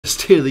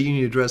State of the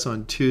Union address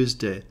on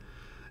Tuesday.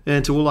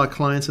 And to all our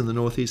clients in the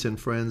Northeast and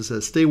friends,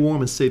 stay warm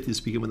and safe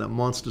this weekend with that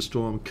monster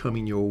storm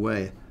coming your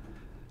way.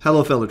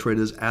 Hello, fellow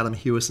traders. Adam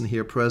Hewison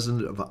here,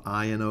 president of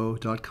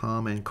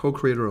INO.com and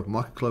co-creator of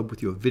MarketClub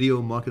with your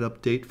video market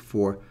update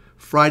for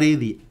Friday,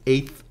 the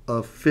 8th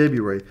of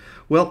February.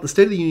 Well, the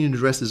State of the Union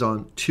address is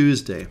on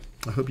Tuesday.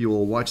 I hope you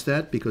all watch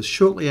that, because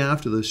shortly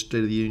after the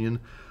State of the Union,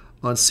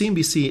 on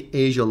CNBC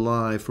Asia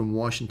Live from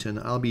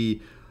Washington, I'll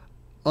be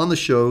on the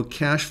show,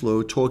 Cash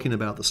Flow, talking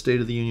about the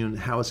State of the Union and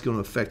how it's going to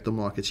affect the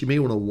markets. You may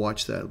want to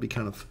watch that. It'll be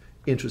kind of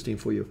interesting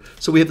for you.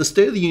 So we have the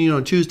State of the Union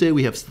on Tuesday.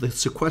 We have the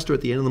sequester at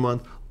the end of the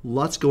month.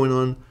 Lots going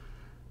on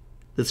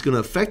that's going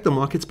to affect the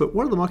markets, but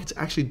what are the markets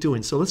actually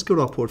doing? So let's go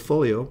to our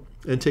portfolio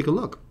and take a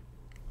look.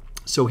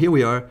 So here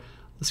we are.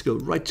 Let's go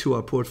right to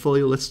our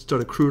portfolio. Let's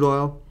start at crude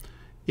oil.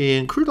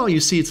 And crude oil,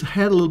 you see, it's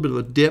had a little bit of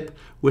a dip.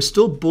 We're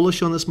still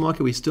bullish on this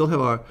market. We still have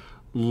our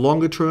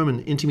longer term and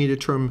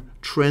intermediate term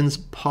trends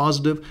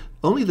positive.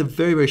 Only the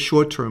very, very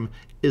short term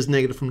is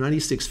negative from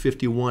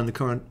 96.51. The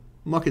current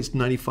market's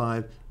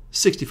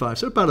 95.65,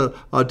 so about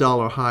a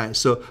dollar high.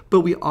 So,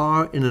 but we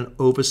are in an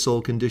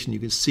oversold condition. You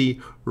can see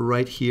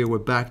right here we're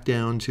back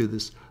down to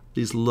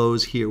these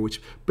lows here,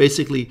 which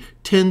basically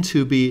tend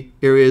to be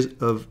areas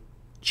of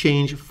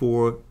change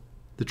for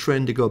the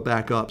trend to go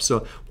back up.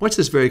 So watch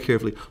this very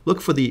carefully.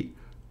 Look for the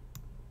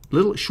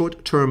little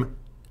short-term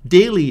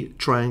daily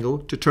triangle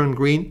to turn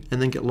green and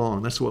then get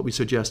long. That's what we're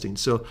suggesting.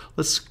 So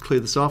let's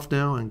clear this off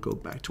now and go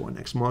back to our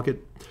next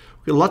market.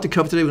 We've got a lot to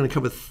cover today. We're going to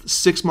cover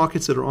 6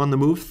 markets that are on the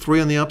move, 3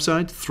 on the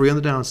upside, 3 on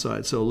the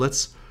downside. So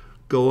let's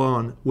go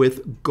on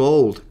with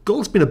gold.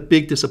 Gold's been a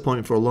big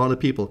disappointment for a lot of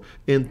people.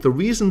 And the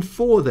reason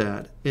for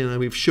that, and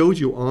we've showed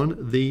you on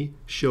the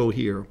show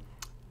here,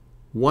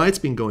 why it's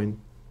been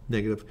going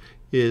negative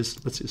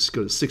is, let's just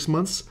go to 6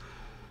 months,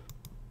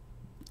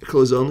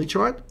 close only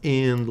chart,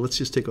 and let's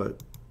just take our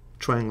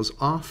triangles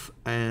off,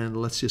 and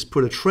let's just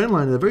put a trend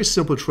line, a very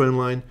simple trend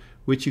line,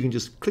 which you can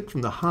just click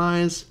from the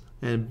highs,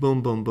 and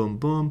boom, boom, boom,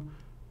 boom.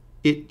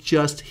 It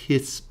just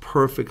hits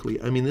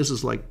perfectly. I mean, this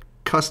is like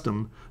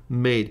custom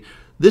made.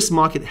 This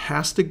market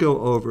has to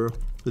go over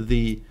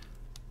the,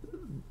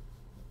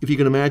 if you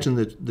can imagine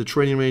the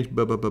trading range,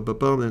 boom, boom, boom, boom,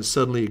 boom, and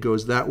suddenly it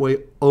goes that way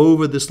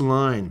over this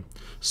line.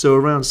 So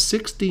around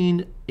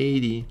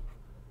 1680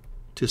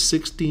 to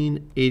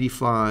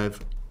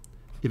 1685,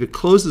 if it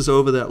closes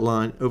over that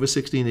line, over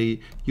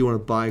 1680, you want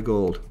to buy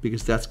gold,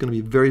 because that's going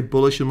to be very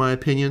bullish in my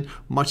opinion,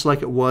 much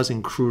like it was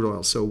in crude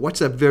oil. So watch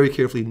that very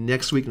carefully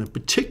next week, and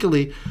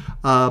particularly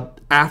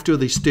after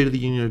the State of the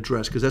Union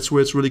address, because that's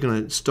where it's really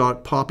going to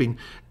start popping.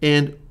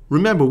 And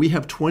remember, we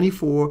have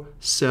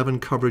 24/7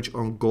 coverage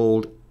on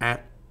gold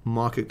at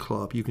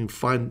MarketClub. You can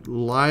find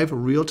live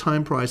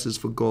real-time prices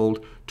for gold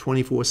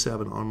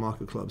 24/7 on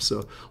MarketClub.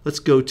 So let's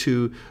go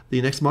to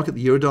the next market,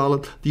 the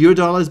Eurodollar. The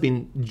Eurodollar has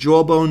been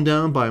jawbone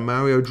down by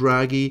Mario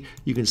Draghi.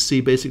 You can see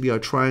basically our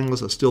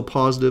triangles are still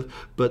positive,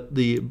 but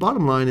the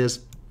bottom line is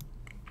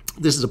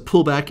this is a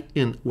pullback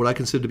in what I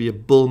consider to be a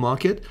bull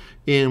market,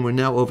 and we're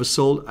now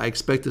oversold. I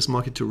expect this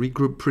market to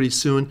regroup pretty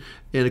soon,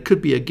 and it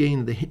could be,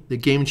 again, the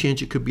game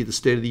changer could be the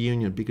State of the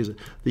Union, because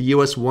the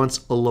U.S.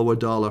 wants a lower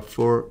dollar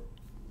for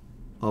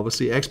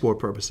obviously export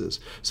purposes.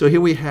 So here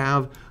we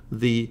have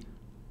the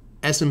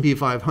S&P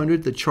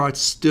 500. The chart's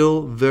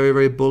still very,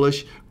 very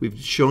bullish. We've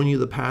shown you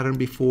the pattern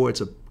before.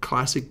 It's a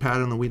classic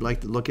pattern that we'd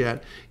like to look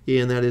at,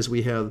 and that is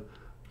we have,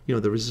 you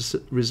know, the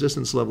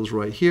resistance levels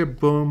right here,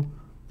 boom,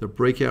 the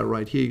breakout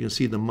right here. You can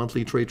see the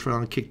monthly trade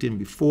triangle kicked in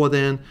before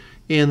then,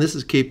 and this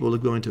is capable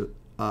of going to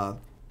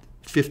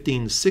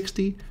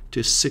 1560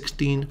 to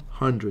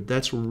 1600.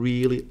 That's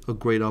really a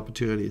great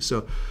opportunity.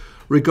 So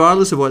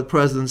regardless of what the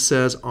president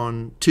says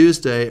on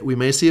Tuesday, we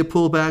may see a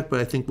pullback,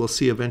 but I think we'll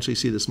eventually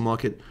see this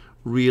market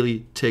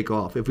really take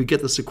off. If we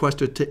get the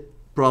sequester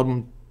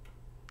problem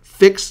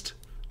fixed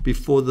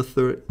before the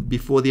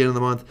end of the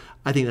month,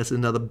 I think that's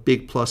another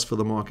big plus for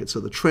the market. So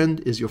the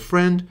trend is your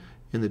friend,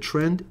 and the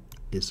trend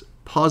is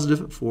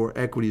positive for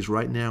equities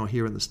right now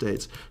here in the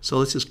States. So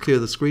let's just clear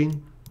the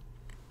screen,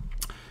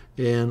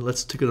 and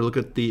let's take a look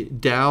at the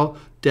Dow.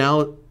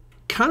 Dow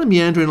kind of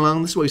meandering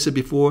along. This is what we said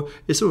before.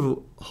 It's sort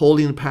of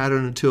holding the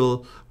pattern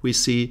until we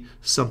see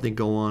something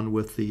go on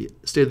with the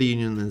State of the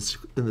Union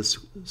and the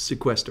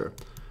sequester.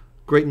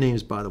 Great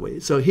names, by the way.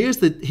 So here's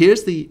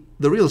the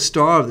real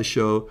star of the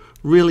show.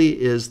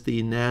 Really is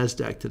the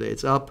Nasdaq today.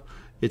 It's up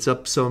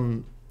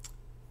some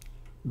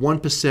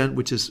 1%,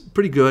 which is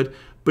pretty good.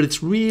 But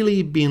it's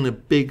really been a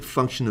big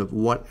function of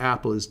what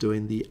Apple is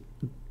doing. The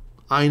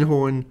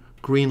Einhorn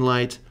green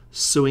light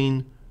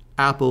suing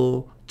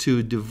Apple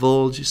to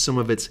divulge some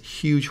of its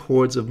huge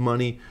hoards of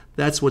money.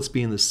 That's what's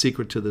been the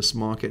secret to this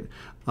market,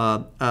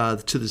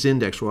 to this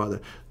index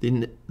rather.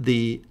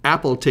 The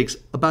Apple takes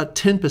about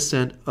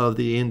 10% of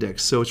the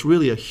index, so it's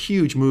really a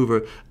huge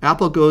mover.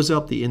 Apple goes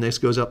up, the index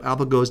goes up.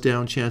 Apple goes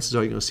down, chances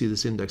are you're going to see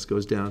this index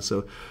goes down.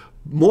 So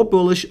more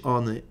bullish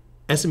on the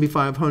S&P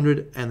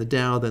 500 and the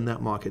Dow than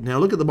that market. Now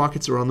look at the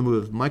markets that are on the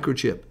move.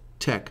 Microchip,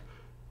 tech,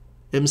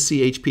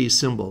 MCHP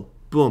symbol,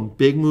 boom,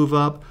 big move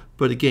up,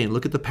 But again,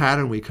 look at the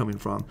pattern we're coming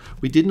from.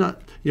 We did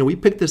not, we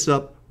picked this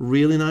up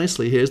really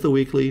nicely. Here's the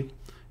weekly.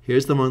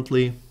 Here's the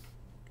monthly.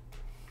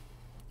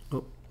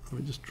 Oh, let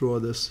me just draw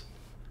this.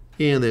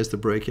 And there's the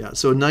breakout.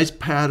 So a nice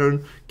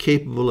pattern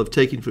capable of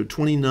taking from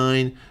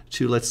 29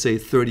 to, let's say,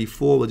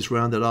 34. We'll just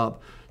round that up.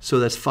 So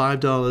that's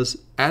 $5.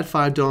 Add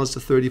 $5 to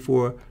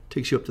 34,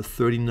 takes you up to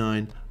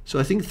 39. So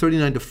I think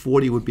 39 to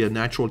 40 would be a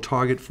natural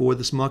target for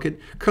this market.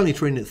 Currently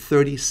trading at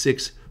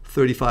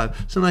 36.35.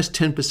 So a nice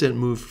 10%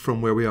 move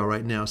from where we are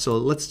right now. So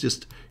let's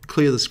just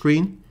clear the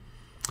screen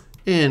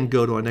and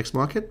go to our next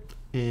market.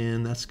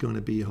 And that's going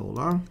to be, hold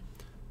on.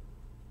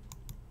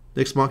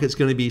 Next market is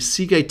going to be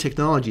Seagate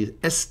Technology.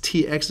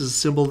 STX is a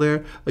symbol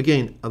there.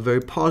 Again, a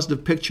very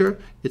positive picture.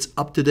 It's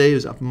up today. It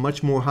was up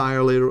much more higher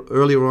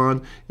earlier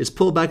on. It's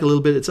pulled back a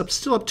little bit. It's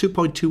still up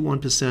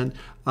 2.21%.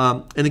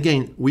 And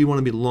again, we want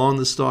to be long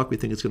the stock. We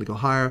think it's going to go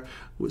higher.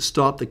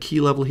 Stop. The key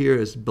level here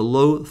is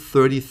below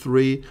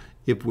 33.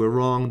 If we're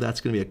wrong,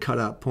 that's going to be a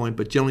cutout point.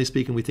 But generally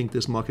speaking, we think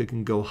this market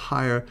can go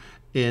higher.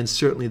 And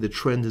certainly the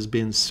trend has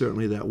been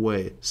certainly that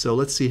way. So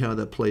let's see how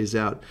that plays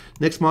out.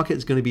 Next market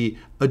is going to be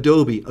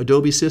Adobe.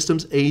 Adobe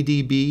Systems,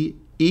 ADBE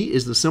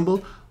is the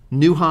symbol.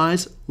 New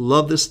highs.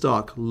 Love this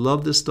stock.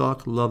 Love this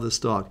stock. Love this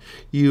stock.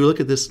 You look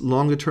at this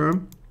longer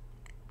term.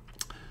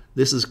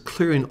 This is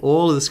clearing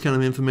all of this kind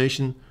of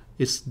information.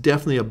 It's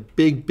definitely a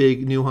big,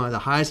 big new high. The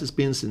highest it's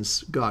been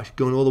since, gosh,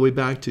 going all the way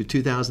back to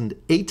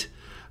 2008.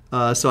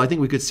 So I think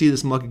we could see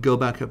this market go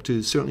back up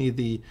to certainly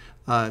the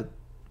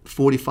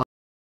 45.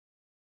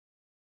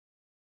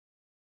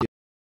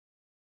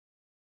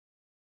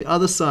 The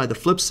other side, the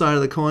flip side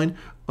of the coin,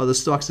 are the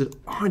stocks that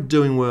aren't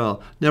doing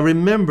well. Now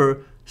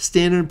remember,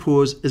 Standard &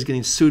 Poor's is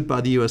getting sued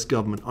by the U.S.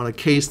 government on a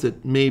case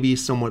that may be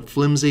somewhat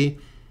flimsy.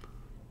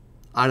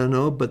 I don't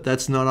know, but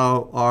that's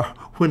not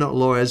we're not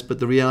lawyers, but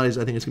the reality is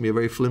I think it's going to be a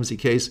very flimsy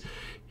case.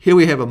 Here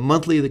we have a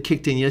monthly that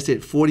kicked in yesterday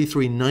at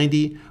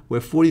 43.90. We're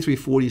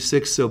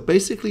 43.46. So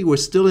basically we're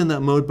still in that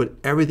mode, but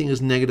everything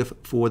is negative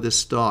for this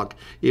stock.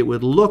 It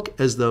would look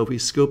as though if we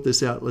scope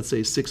this out, let's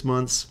say 6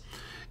 months,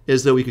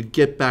 as though we could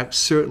get back,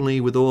 certainly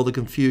with all the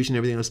confusion,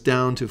 everything else,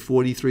 down to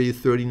 43,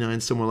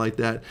 39, somewhere like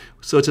that.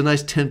 So it's a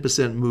nice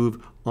 10%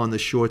 move on the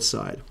short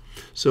side.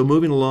 So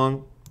moving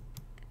along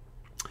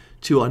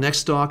to our next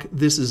stock,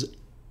 this is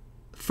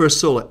First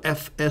Solar.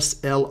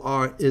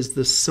 FSLR is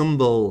the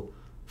symbol.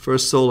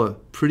 First Solar,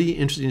 pretty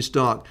interesting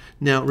stock.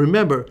 Now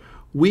remember,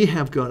 we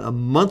have got a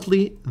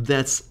monthly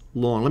that's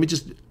long. Let me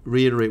just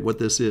reiterate what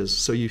this is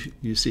so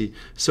you see.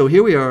 So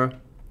here we are.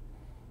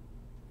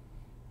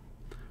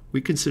 We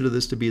consider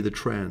this to be the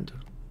trend.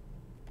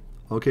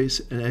 Okay,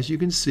 so, and as you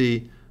can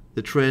see,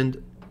 the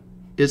trend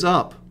is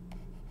up.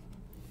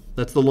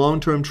 That's the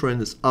long-term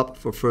trend that's up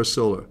for First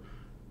Solar.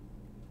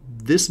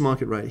 This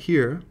market right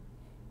here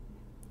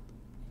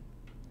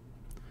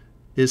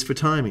is for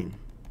timing.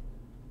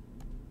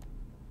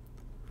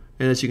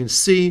 And as you can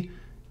see,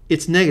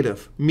 it's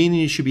negative, meaning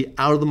you should be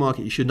out of the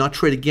market. You should not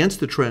trade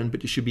against the trend,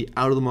 but you should be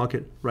out of the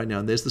market right now.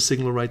 And there's the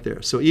signal right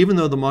there. So even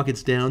though the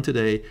market's down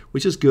today,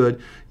 which is good,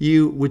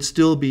 you would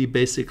still be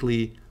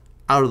basically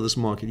out of this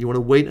market. You want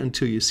to wait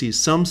until you see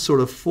some sort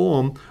of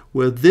form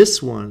where this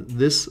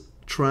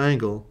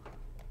triangle,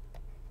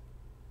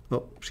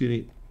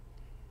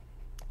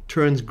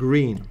 turns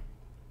green.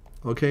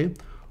 Okay?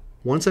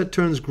 Once that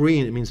turns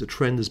green, it means the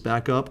trend is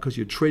back up because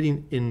you're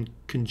trading in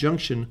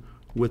conjunction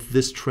with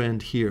this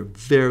trend here.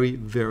 Very,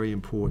 very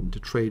important to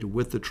trade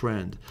with the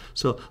trend.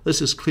 So let's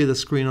just clear the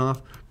screen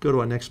off, go to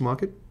our next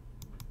market.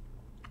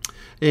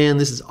 And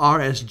this is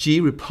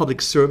RSG,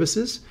 Republic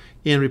Services.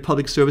 And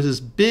Republic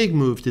Services, big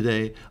move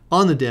today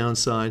on the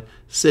downside,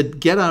 said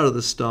get out of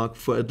the stock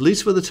for at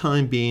least for the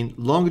time being.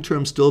 Longer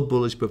term still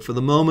bullish, but for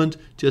the moment,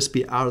 just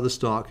be out of the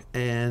stock.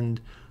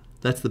 And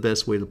that's the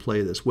best way to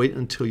play this. Wait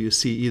until you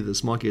see either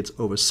this market gets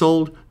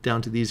oversold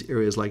down to these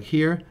areas like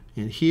here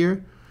and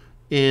here.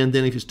 And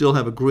then if you still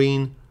have a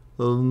green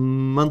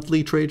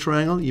monthly trade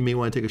triangle, you may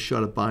want to take a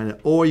shot at buying it.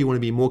 Or you want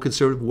to be more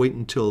conservative, wait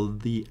until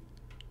the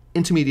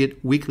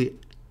intermediate weekly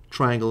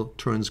triangle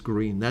turns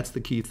green. That's the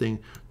key thing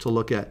to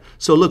look at.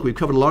 So look, we've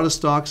covered a lot of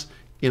stocks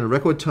in a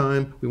record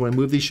time. We want to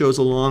move these shows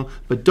along.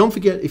 But don't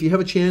forget, if you have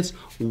a chance,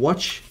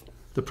 watch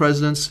the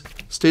President's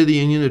State of the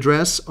Union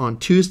address on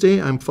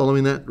Tuesday. I'm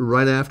following that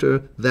right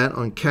after that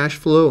on cash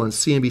flow on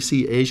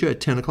CNBC Asia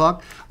at 10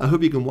 o'clock. I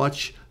hope you can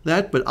watch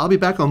that. But I'll be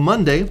back on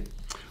Monday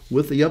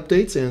with the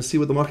updates and see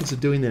what the markets are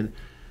doing then.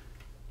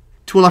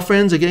 To all our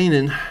friends again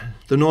in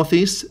the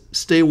Northeast,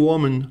 stay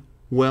warm and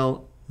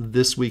well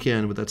this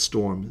weekend with that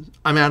storm.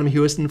 I'm Adam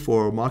Hewison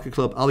for Market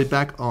Club. I'll be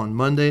back on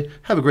Monday.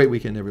 Have a great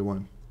weekend,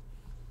 everyone.